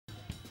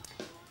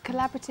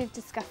Collaborative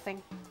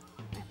discussing,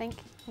 I think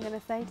I'm going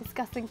to say,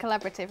 discussing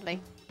collaboratively.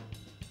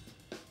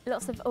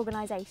 Lots of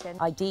organisation.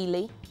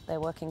 Ideally, they're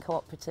working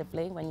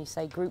cooperatively when you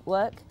say group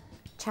work.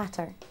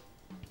 Chatter.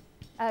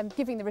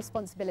 Giving the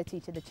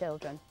responsibility to the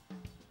children.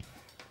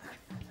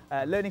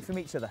 Learning from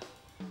each other.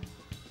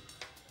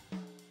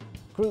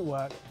 Group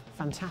work,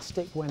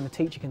 fantastic when the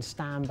teacher can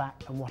stand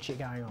back and watch it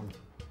going on.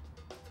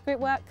 Group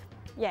work,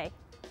 yay.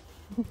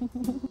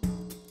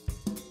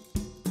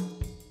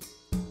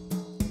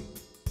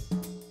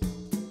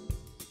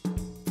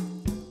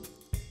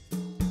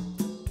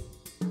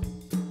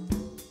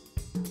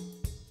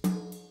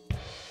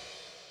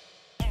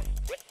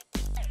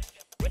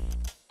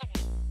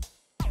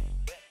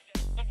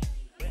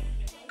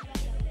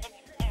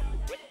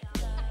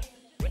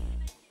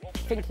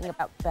 Thinking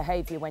about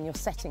behaviour when you're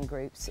setting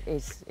groups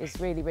is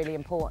really, really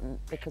important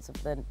because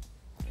of the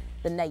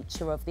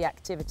nature of the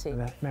activity.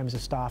 The members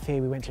of staff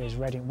here, we went to his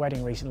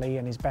wedding recently,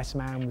 and his best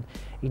man,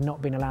 he'd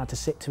not been allowed to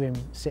sit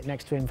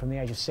next to him from the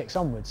age of 6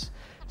 onwards.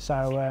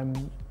 So,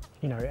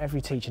 you know,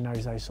 every teacher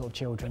knows those sort of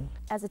children.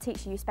 As a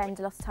teacher, you spend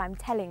a lot of time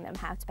telling them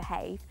how to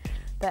behave,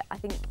 but I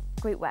think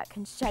group work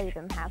can show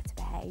them how to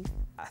behave.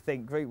 I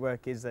think group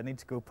work is an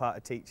integral part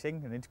of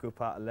teaching, an integral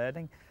part of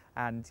learning,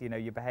 and you know,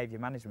 your behaviour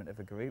management of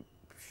a group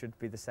should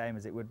be the same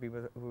as it would be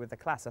with a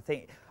class. I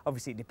think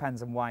obviously it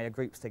depends on why a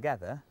group's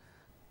together.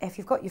 If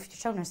you've got your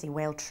children are say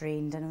well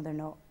trained, I know they're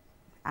not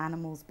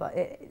animals, but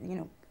you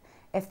know,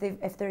 if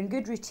they're in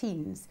good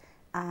routines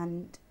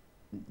and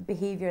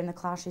behaviour in the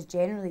class is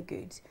generally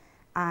good,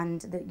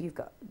 and that you've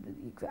got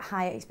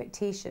high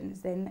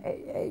expectations, then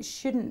it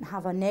shouldn't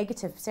have a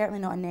negative, certainly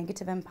not a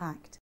negative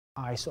impact.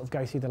 I sort of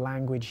go through the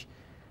language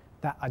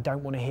that I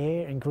don't want to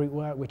hear in group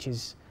work, which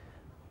is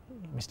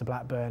Mr.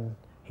 Blackburn,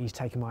 he's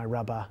taken my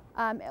rubber.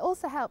 It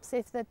also helps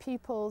if the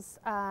pupils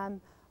are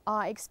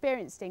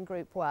experienced in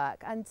group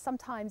work, and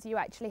sometimes you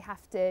actually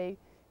have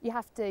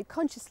to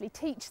consciously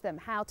teach them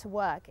how to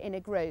work in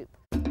a group.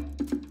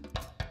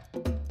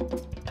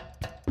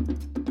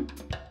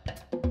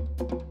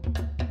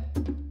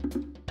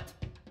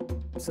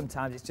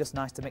 Sometimes it's just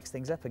nice to mix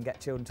things up and get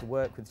children to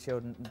work with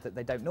children that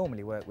they don't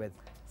normally work with.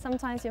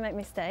 Sometimes you make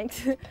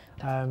mistakes.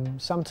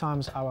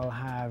 Sometimes I will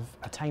have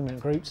attainment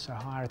groups, so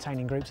higher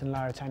attaining groups and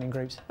lower attaining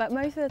groups. But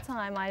most of the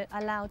time I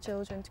allow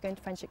children to go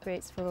into friendship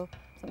groups for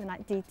something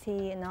like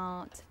DT and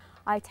art.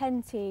 I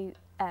tend to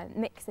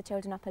mix the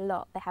children up a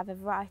lot. They have a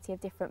variety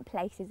of different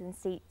places and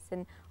seats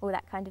and all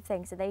that kind of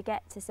thing, so they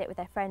get to sit with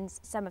their friends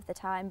some of the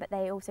time, but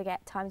they also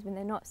get times when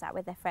they're not sat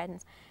with their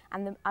friends.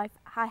 And I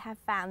have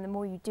found the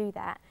more you do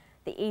that,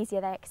 the easier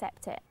they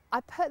accept it.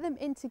 I put them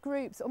into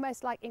groups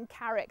almost like in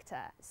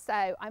character.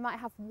 So I might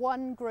have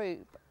one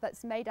group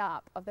that's made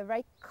up of the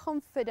very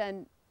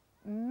confident,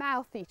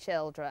 mouthy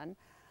children,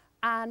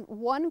 and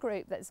one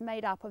group that's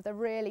made up of the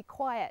really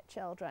quiet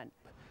children.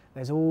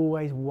 There's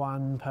always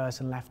one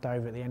person left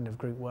over at the end of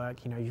group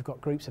work. You know, you've got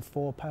groups of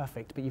 4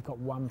 perfect, but you've got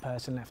one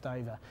person left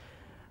over.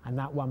 And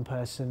that one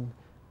person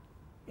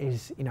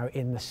is, you know,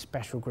 in the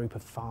special group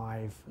of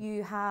 5.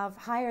 You have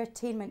higher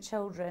attainment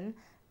children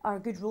are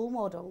good role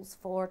models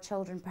for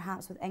children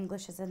perhaps with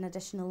English as an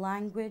additional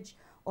language,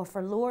 or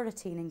for lower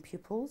attaining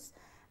pupils.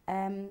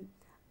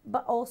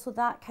 But also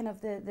that kind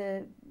of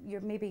your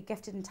maybe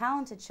gifted and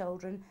talented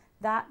children,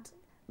 that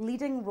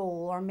leading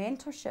role or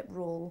mentorship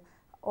role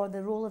or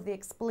the role of the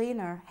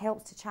explainer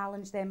helps to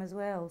challenge them as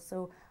well.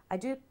 So I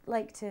do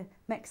like to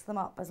mix them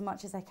up as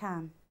much as I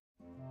can.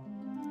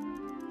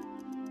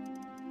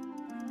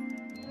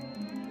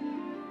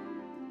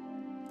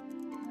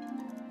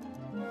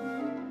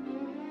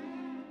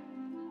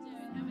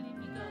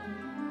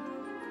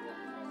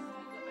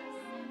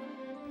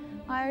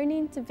 I only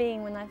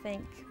intervene when I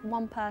think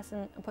one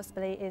person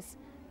possibly is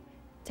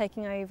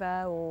taking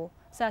over, or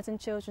certain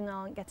children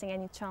aren't getting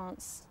any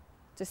chance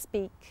to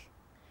speak,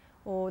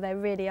 or they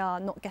really are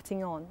not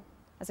getting on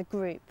as a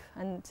group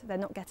and they're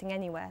not getting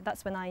anywhere.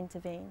 That's when I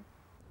intervene.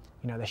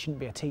 You know, there shouldn't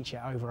be a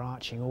teacher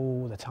overarching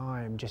all the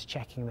time, just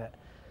checking that,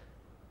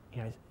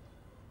 you know,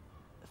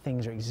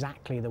 things are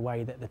exactly the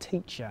way that the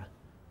teacher,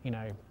 you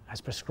know,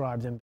 has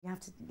prescribed them. You have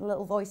a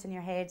little voice in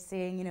your head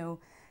saying, you know,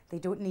 they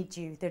don't need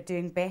you, they're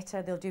doing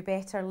better, they'll do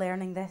better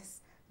learning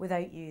this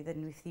without you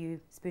than with you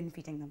spoon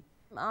feeding them.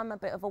 I'm a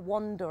bit of a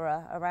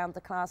wanderer around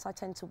the class. I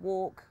tend to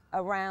walk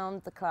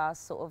around the class,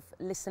 sort of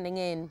listening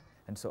in.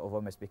 And sort of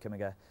almost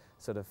becoming a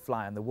sort of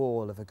fly on the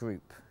wall of a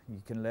group.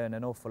 You can learn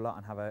an awful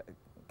lot and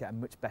get a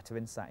much better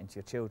insight into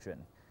your children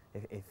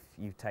if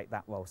you take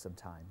that role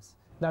sometimes.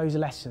 Those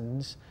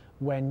lessons,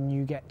 when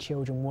you get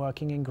children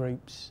working in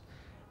groups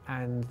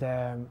and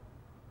they're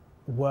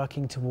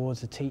working towards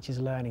the teacher's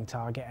learning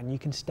target, and you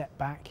can step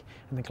back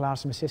and the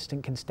classroom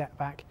assistant can step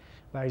back,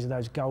 those are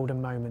those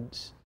golden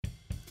moments.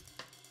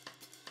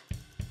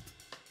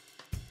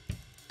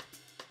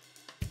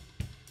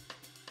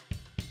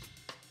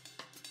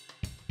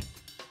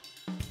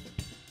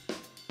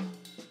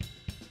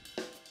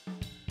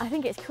 I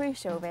think it's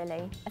crucial,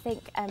 really. I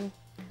think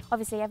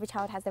Obviously every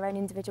child has their own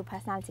individual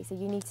personality, so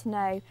you need to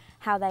know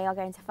how they are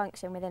going to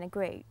function within a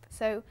group.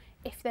 So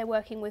if they're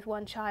working with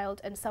one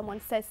child and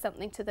someone says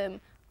something to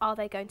them, are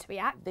they going to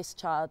react? This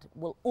child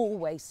will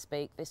always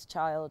speak, this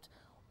child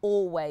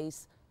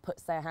always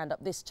puts their hand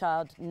up, this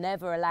child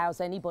never allows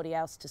anybody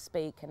else to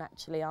speak, and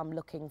actually I'm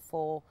looking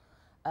for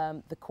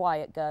the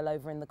quiet girl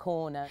over in the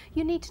corner.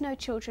 You need to know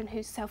children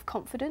whose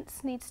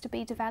self-confidence needs to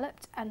be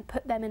developed and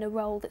put them in a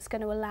role that's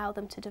going to allow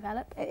them to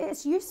develop.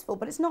 It's useful,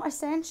 but it's not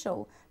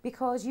essential,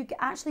 because you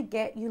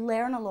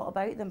learn a lot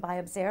about them by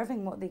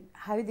observing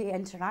how they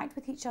interact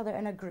with each other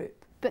in a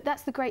group. But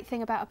that's the great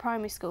thing about a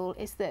primary school,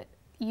 is that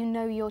you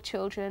know your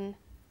children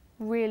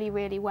really,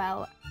 really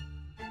well.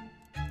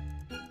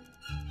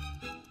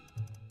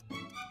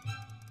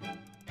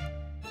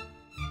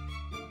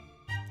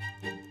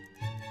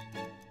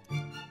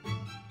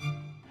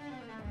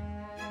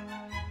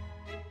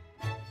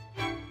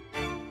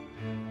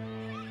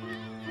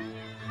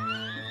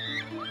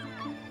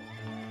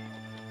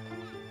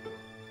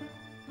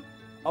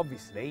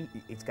 Obviously,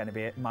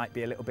 it might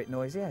be a little bit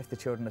noisier if the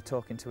children are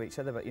talking to each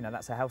other, but you know,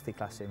 that's a healthy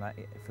classroom.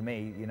 For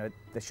me, you know,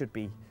 there should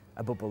be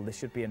a bubble, there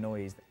should be a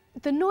noise.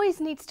 The noise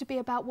needs to be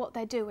about what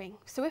they're doing.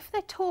 So if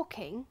they're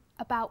talking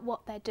about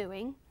what they're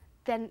doing,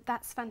 then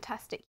that's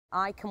fantastic.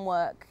 I can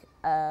work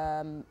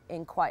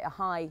in quite a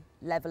high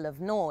level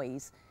of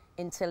noise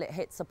until it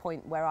hits a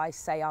point where I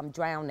say I'm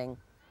drowning.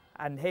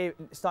 And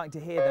starting to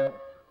hear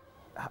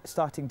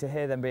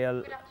them be a...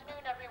 Good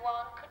afternoon,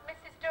 everyone. Could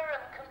Mrs.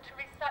 Durham come to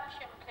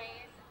reception,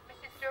 please?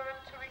 Mrs. Durham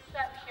to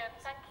reception,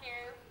 thank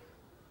you.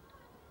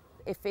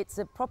 If it's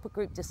a proper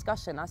group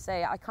discussion, I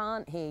say, I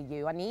can't hear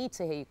you, I need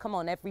to hear you. Come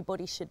on,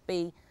 everybody should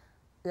be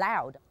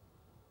loud.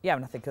 Yeah,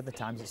 and I think other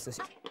times it's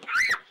just...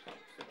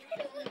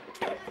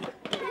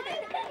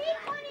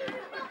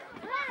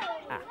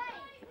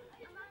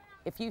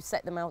 If you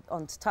set them out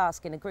onto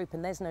task in a group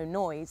and there's no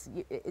noise,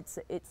 it's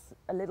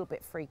a little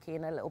bit freaky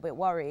and a little bit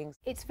worrying.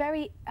 It's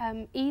very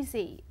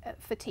easy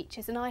for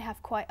teachers, and I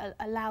have quite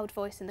a loud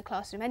voice in the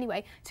classroom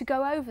anyway, to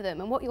go over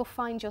them, and what you'll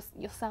find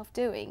yourself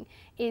doing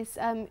is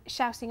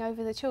shouting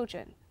over the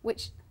children,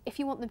 which, if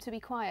you want them to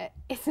be quiet,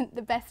 isn't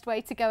the best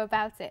way to go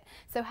about it.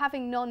 So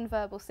having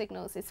non-verbal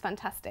signals is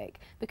fantastic,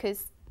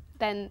 because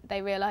then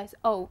they realise,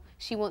 oh,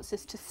 she wants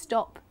us to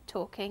stop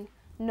talking,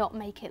 not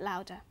make it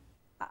louder.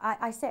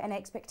 I set an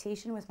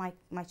expectation with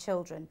my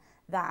children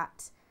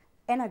that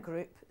in a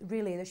group,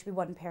 really, there should be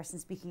one person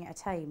speaking at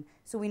a time.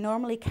 So we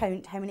normally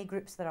count how many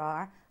groups there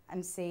are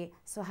and say,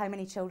 so how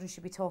many children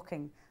should be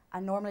talking?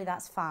 And normally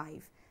that's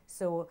 5.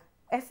 So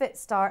if it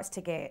starts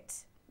to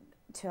get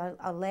to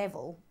a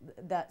level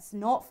that's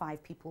not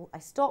 5 people, I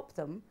stop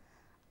them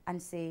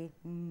and say,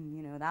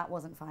 you know, that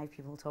wasn't 5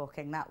 people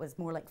talking, that was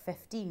more like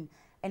 15.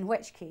 In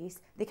which case,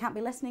 they can't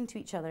be listening to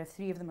each other if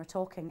 3 of them are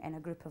talking in a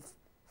group of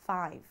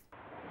 5.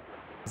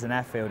 There's an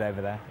airfield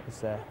over there.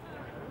 It's yeah,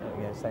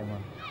 same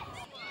one.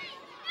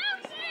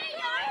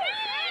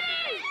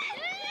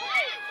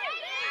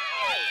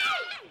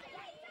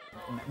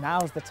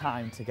 Now's the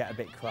time to get a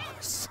bit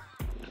cross.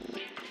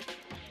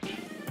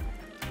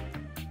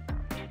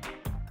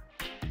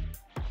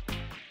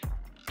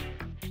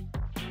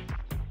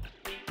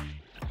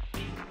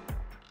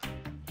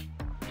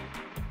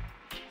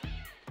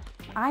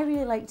 I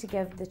really like to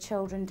give the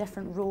children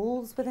different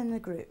roles within the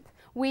group.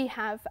 We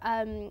have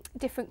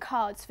different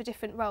cards for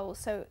different roles,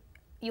 so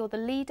you're the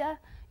leader,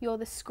 you're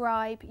the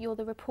scribe, you're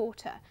the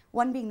reporter.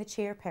 One being the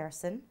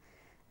chairperson,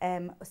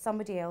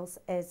 somebody else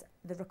is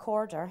the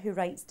recorder who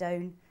writes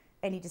down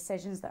any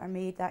decisions that are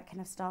made, that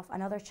kind of stuff.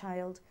 Another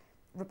child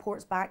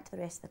reports back to the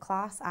rest of the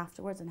class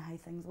afterwards on how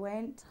things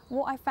went.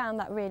 What I found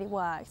that really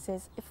works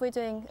is if we're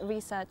doing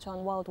research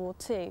on World War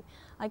II,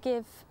 I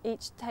give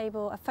each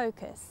table a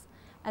focus,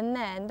 and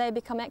then they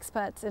become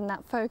experts in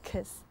that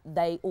focus.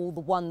 All the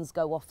ones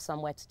go off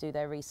somewhere to do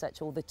their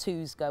research, all the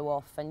 2s go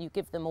off, and you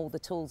give them all the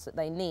tools that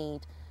they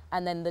need,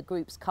 and then the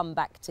groups come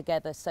back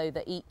together so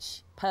that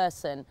each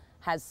person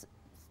has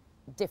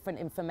different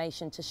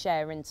information to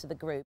share into the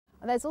group.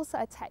 There's also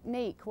a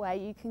technique where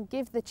you can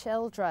give the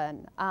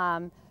children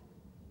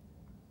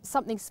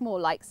something small,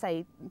 like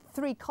say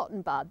 3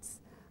 cotton buds,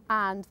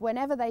 and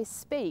whenever they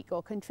speak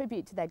or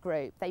contribute to their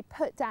group, they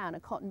put down a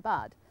cotton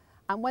bud.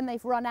 And when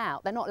they've run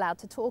out, they're not allowed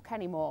to talk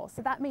anymore.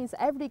 So that means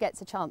that everybody gets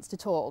a chance to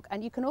talk.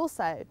 And you can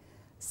also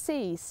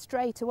see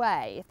straight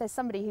away if there's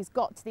somebody who's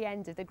got to the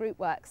end of the group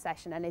work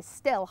session and is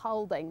still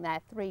holding their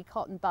 3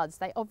 cotton buds,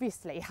 they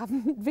obviously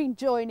haven't been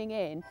joining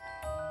in.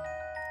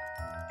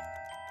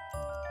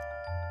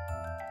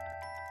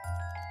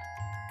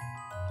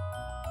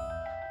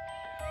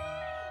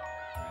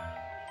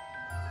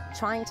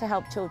 Trying to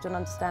help children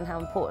understand how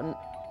important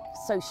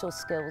social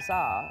skills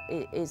are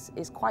is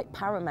quite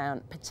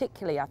paramount,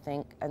 particularly, I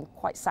think, and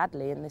quite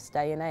sadly in this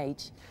day and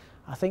age.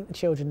 I think the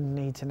children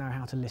need to know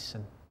how to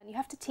listen. You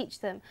have to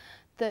teach them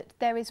that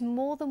there is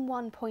more than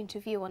one point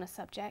of view on a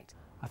subject.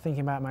 I'm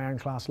thinking about my own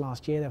class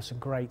last year. There were some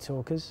great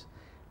talkers,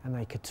 and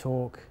they could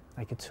talk,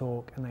 and they can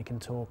talk, and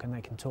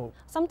they can talk.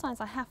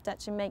 Sometimes I have to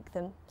actually make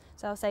them.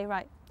 So I'll say,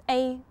 right,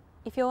 A,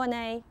 if you're an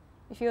A,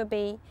 If you're a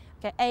B,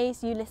 okay,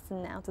 A's, you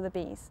listen now to the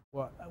B's.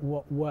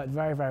 What worked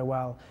very, very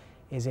well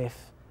is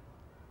if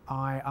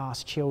I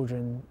asked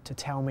children to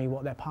tell me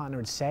what their partner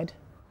had said.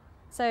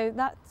 So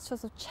that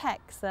sort of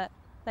checks that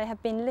they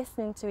have been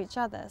listening to each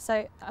other.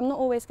 So I'm not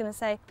always going to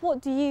say, what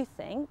do you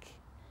think?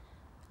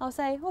 I'll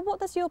say, well,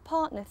 what does your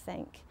partner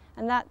think?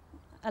 And that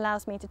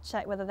allows me to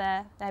check whether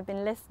they've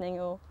been listening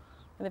or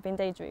they've been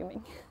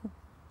daydreaming.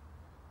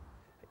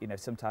 You know,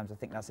 sometimes I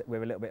think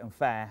we're a little bit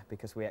unfair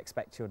because we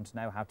expect children to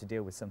know how to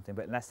deal with something,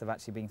 but unless they've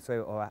actually been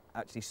through it or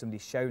actually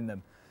somebody's shown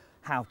them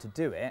how to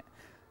do it,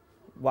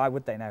 why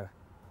would they know?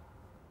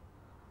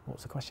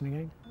 What's the question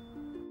again?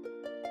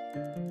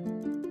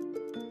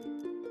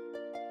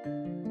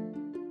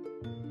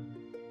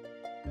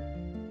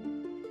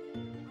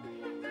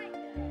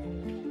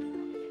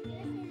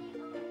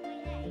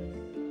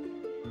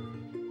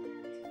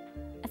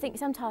 I think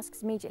some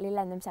tasks immediately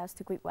lend themselves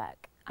to group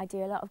work. I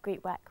do a lot of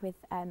group work with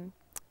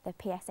the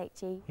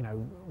PSHE. You know,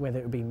 whether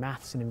it would be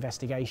maths and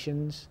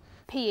investigations.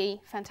 PE,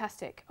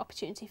 fantastic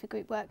opportunity for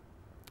group work.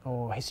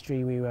 Or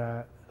history, we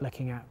were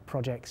looking at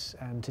projects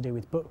to do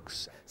with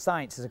books.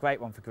 Science is a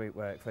great one for group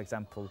work, for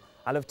example.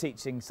 I love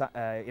teaching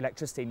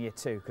electricity in year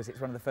 2 because it's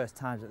one of the first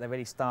times that they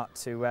really start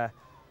to,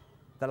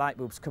 the light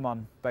bulbs come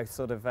on, both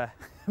sort of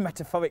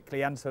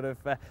metaphorically and sort of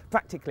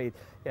practically.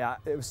 Yeah,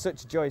 it was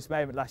such a joyous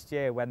moment last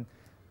year when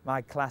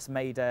my class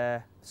made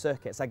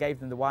circuits. I gave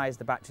them the wires,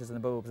 the batteries and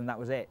the bulbs, and that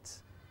was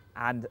it.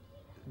 And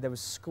there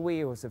was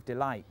squeals of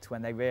delight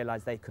when they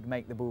realised they could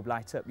make the bulb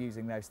light up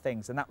using those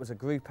things, and that was a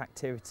group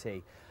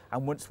activity.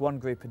 And once one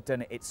group had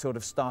done it, it sort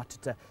of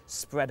started to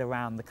spread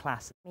around the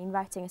class. I mean,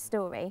 writing a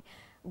story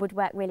would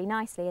work really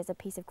nicely as a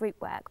piece of group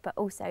work, but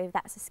also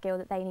that's a skill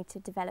that they need to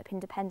develop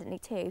independently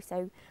too,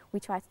 so we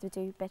try to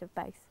do a bit of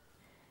both.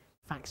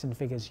 Facts and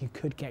figures you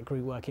could get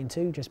group work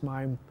into, just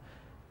my own,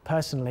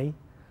 personally,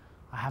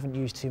 I haven't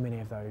used too many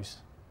of those.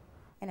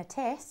 In a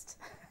test,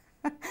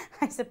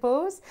 I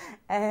suppose.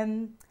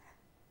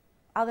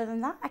 Other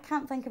than that, I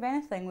can't think of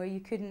anything where you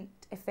couldn't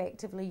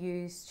effectively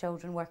use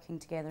children working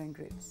together in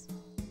groups.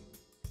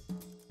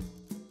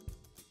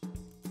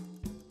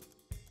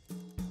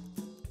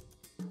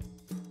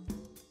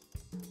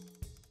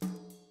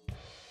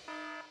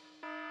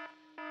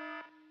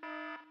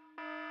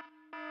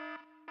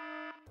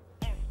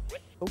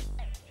 Oh.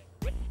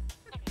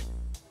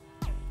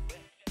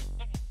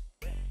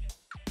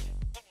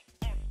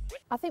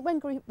 I think when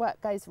group work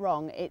goes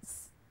wrong,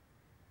 it's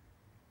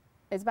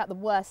about the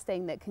worst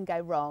thing that can go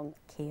wrong.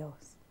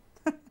 Chaos.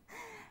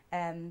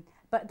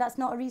 But that's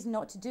not a reason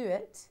not to do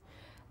it.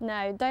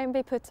 No, don't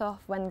be put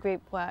off when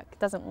group work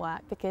doesn't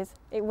work, because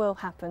it will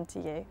happen to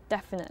you,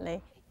 definitely.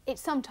 It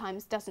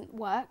sometimes doesn't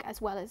work as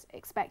well as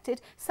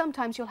expected.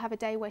 Sometimes you'll have a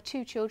day where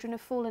 2 children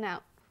have fallen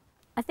out.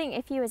 I think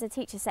if you as a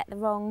teacher set the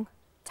wrong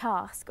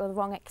task or the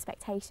wrong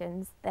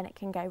expectations, then it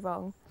can go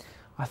wrong.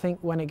 I think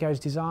when it goes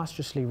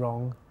disastrously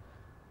wrong,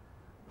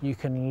 you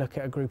can look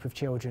at a group of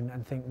children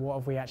and think, what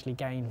have we actually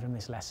gained from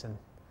this lesson?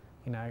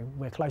 You know,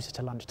 we're closer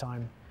to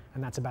lunchtime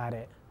and that's about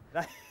it.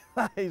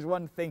 That is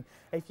one thing.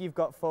 If you've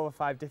got 4 or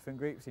 5 different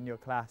groups in your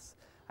class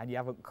and you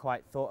haven't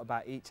quite thought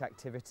about each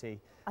activity.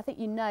 I think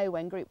you know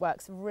when group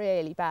work's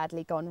really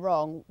badly gone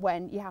wrong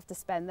when you have to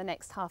spend the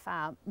next half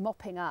hour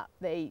mopping up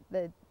the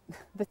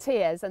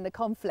tears and the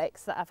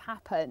conflicts that have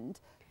happened.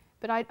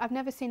 But I've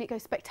never seen it go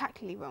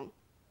spectacularly wrong,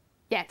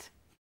 yet.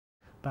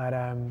 But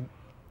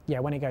yeah,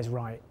 when it goes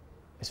right,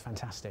 it's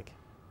fantastic.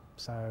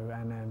 So,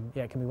 and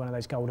yeah, it can be one of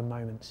those golden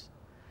moments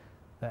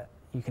that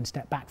you can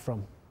step back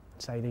from.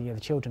 Say the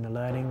children are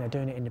learning, they're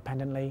doing it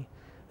independently,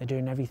 they're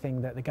doing everything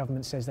that the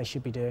government says they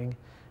should be doing,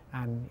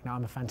 and you know,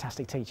 I'm a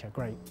fantastic teacher,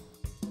 great.